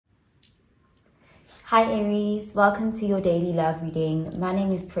Hi Aries, welcome to your daily love reading. My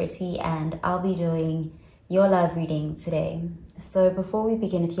name is Pretty and I'll be doing your love reading today. So before we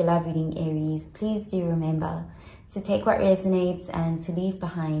begin with your love reading, Aries, please do remember to take what resonates and to leave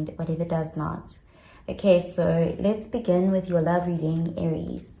behind whatever does not. Okay, so let's begin with your love reading,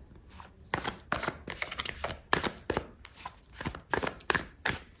 Aries.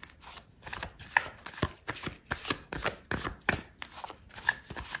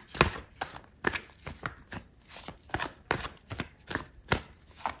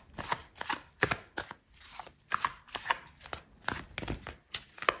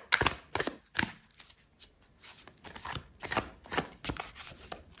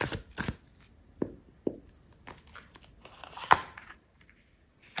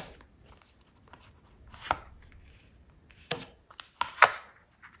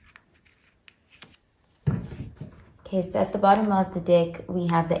 Okay, so at the bottom of the deck, we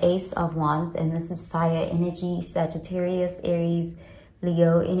have the Ace of Wands, and this is fire energy, Sagittarius, Aries,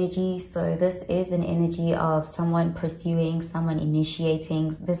 Leo energy. So this is an energy of someone pursuing, someone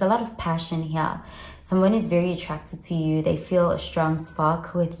initiating. There's a lot of passion here. Someone is very attracted to you. They feel a strong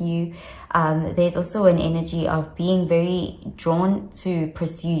spark with you. There's also an energy of being very drawn to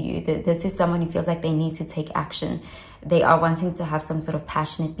pursue you. This is someone who feels like they need to take action. They are wanting to have some sort of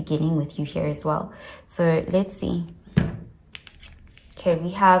passionate beginning with you here as well. So let's see. Okay,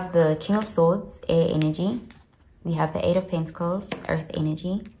 we have the King of Swords, air energy. We have the Eight of Pentacles, earth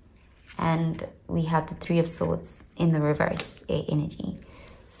energy. And we have the Three of Swords in the reverse, air energy.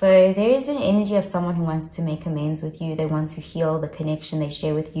 So there is an energy of someone who wants to make amends with you. They want to heal the connection they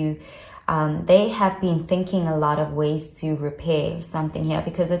share with you. They have been thinking a lot of ways to repair something here,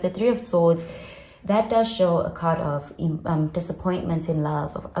 because of the Three of Swords, that does show a card of disappointment in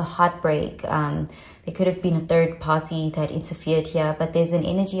love, a heartbreak. There could have been a third party that interfered here, but there's an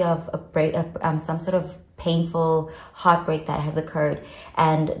energy of some sort of painful heartbreak that has occurred,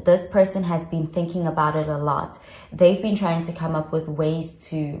 and this person has been thinking about it a lot. They've been trying to come up with ways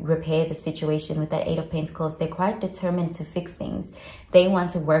to repair the situation with that Eight of Pentacles. They're quite determined to fix things. They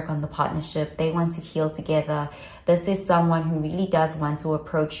want to work on the partnership. They want to heal together. This is someone who really does want to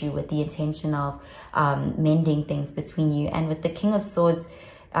approach you with the intention of mending things between you. And with the King of Swords,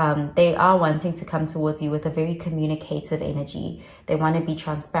 they are wanting to come towards you with a very communicative energy. They want to be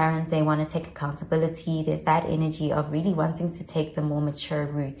transparent. They want to take accountability. There's that energy of really wanting to take the more mature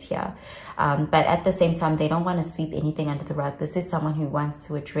route here. But at the same time, they don't want to sweep anything under the rug. This is someone who wants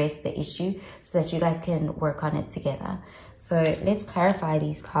to address the issue so that you guys can work on it together. So let's clarify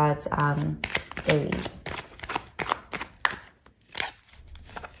these cards, Aries.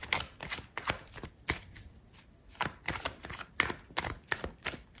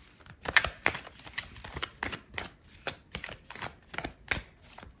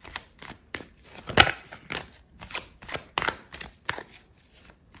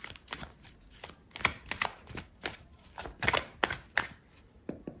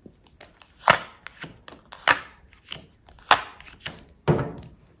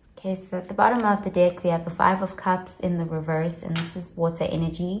 Okay, so at the bottom of the deck, we have the Five of Cups in the reverse, and this is water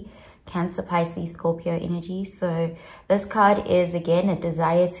energy, Cancer, Pisces, Scorpio energy. So this card is, again, a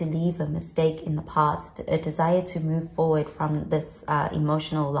desire to leave a mistake in the past, a desire to move forward from this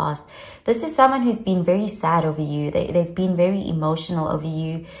emotional loss. This is someone who's been very sad over you. They've been very emotional over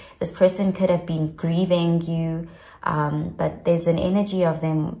you. This person could have been grieving you. But there's an energy of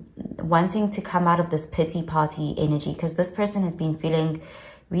them wanting to come out of this pity party energy, because this person has been feeling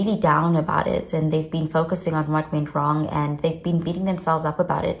really down about it, and they've been focusing on what went wrong, and they've been beating themselves up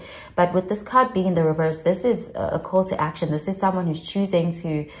about it. But with this card being in the reverse, this is a call to action. This is someone who's choosing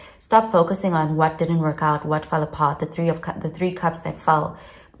to stop focusing on what didn't work out, what fell apart, the three cups that fell.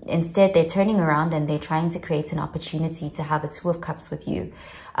 Instead, they're turning around and they're trying to create an opportunity to have a Two of Cups with you.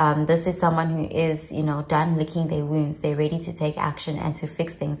 This is someone who is, done licking their wounds. They're ready to take action and to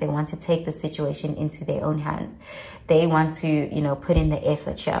fix things. They want to take the situation into their own hands. They want to, put in the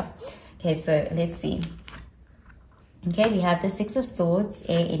effort here. Okay, so let's see. Okay, we have the Six of Swords,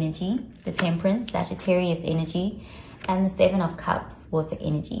 air energy, the Temperance, Sagittarius energy, and the Seven of Cups, water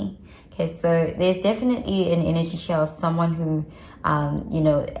energy. Okay, so there's definitely an energy here of someone who,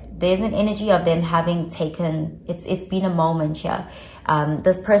 there's an energy of them having taken, it's been a moment here.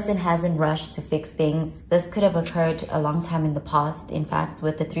 This person hasn't rushed to fix things. This could have occurred a long time in the past. In fact,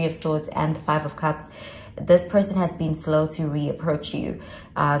 with the Three of Swords and the Five of Cups, this person has been slow to reapproach you.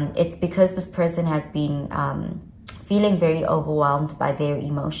 It's because this person has been feeling very overwhelmed by their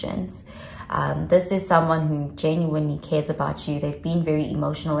emotions. This is someone who genuinely cares about you. They've been very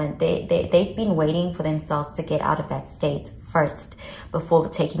emotional, and they've been waiting for themselves to get out of that state first before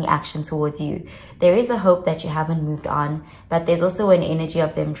taking action towards you. There is a hope that you haven't moved on, but there's also an energy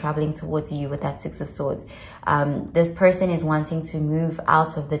of them traveling towards you with that Six of Swords. This person is wanting to move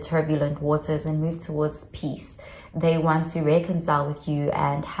out of the turbulent waters and move towards peace. They want to reconcile with you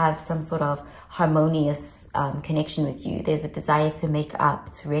and have some sort of harmonious connection with you. There's a desire to make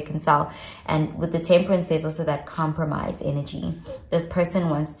up, to reconcile. And with the Temperance, there's also that compromise energy. This person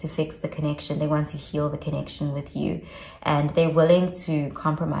wants to fix the connection. They want to heal the connection with you. And they're willing to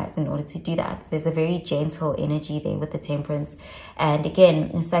compromise in order to do that. There's a very gentle energy there with the Temperance. And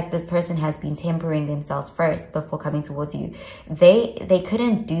again, it's like this person has been tempering themselves first before coming towards you. They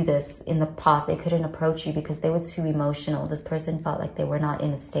couldn't do this in the past. They couldn't approach you because they were too emotional. This person felt like they were not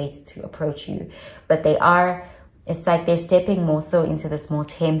in a state to approach you, but they are. It's like they're stepping more so into this more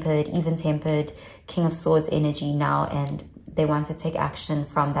tempered, even-tempered King of Swords energy now, and they want to take action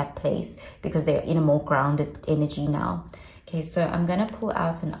from that place because they're in a more grounded energy now. Okay, so I'm gonna pull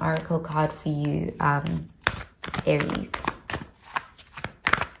out an oracle card for you, Aries.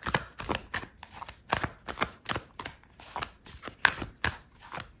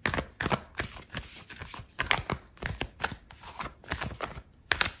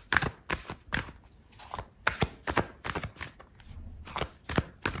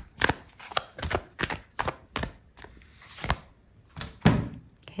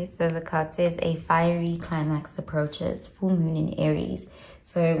 So the card says a fiery climax approaches, full moon in Aries.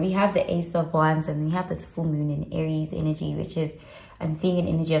 So we have the Ace of Wands and we have this full moon in Aries energy, which is, I'm seeing an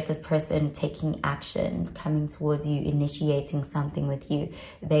energy of this person taking action, coming towards you, initiating something with you.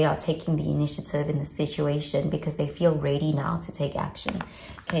 They are taking the initiative in the situation because they feel ready now to take action.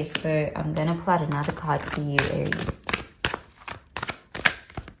 Okay, so I'm going to pull out another card for you, Aries.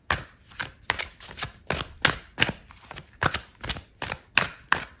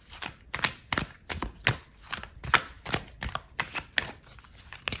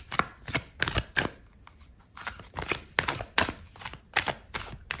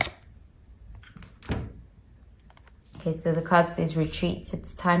 Okay, so the card says retreat.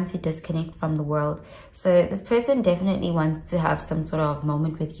 It's time to disconnect from the world. So this person definitely wants to have some sort of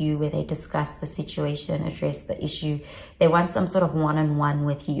moment with you where they discuss the situation, address the issue. They want some sort of one-on-one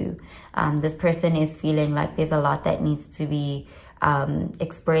with you. This person is feeling like there's a lot that needs to be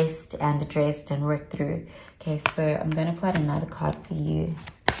expressed and addressed and worked through. Okay, so I'm going to pull out another card for you,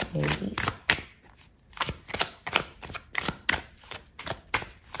 Aries.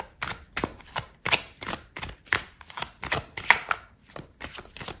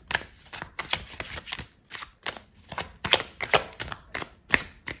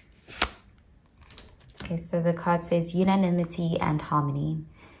 Okay, so the card says unanimity and harmony.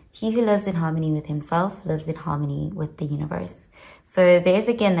 He who lives in harmony with himself lives in harmony with the universe. So there's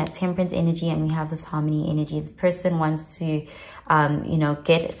again that temperance energy, and we have this harmony energy. This person wants to, you know,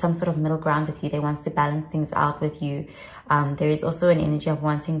 get some sort of middle ground with you. They want to balance things out with you. There is also an energy of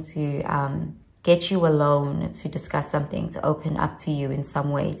wanting to get you alone to discuss something, to open up to you in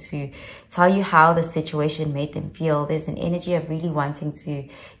some way, to tell you how the situation made them feel. There's an energy of really wanting to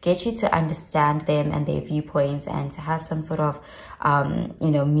get you to understand them and their viewpoints and to have some sort of,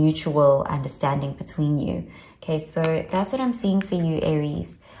 you know, mutual understanding between you. Okay, so that's what I'm seeing for you,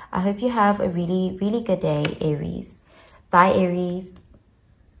 Aries. I hope you have a really, really good day, Aries. Bye, Aries.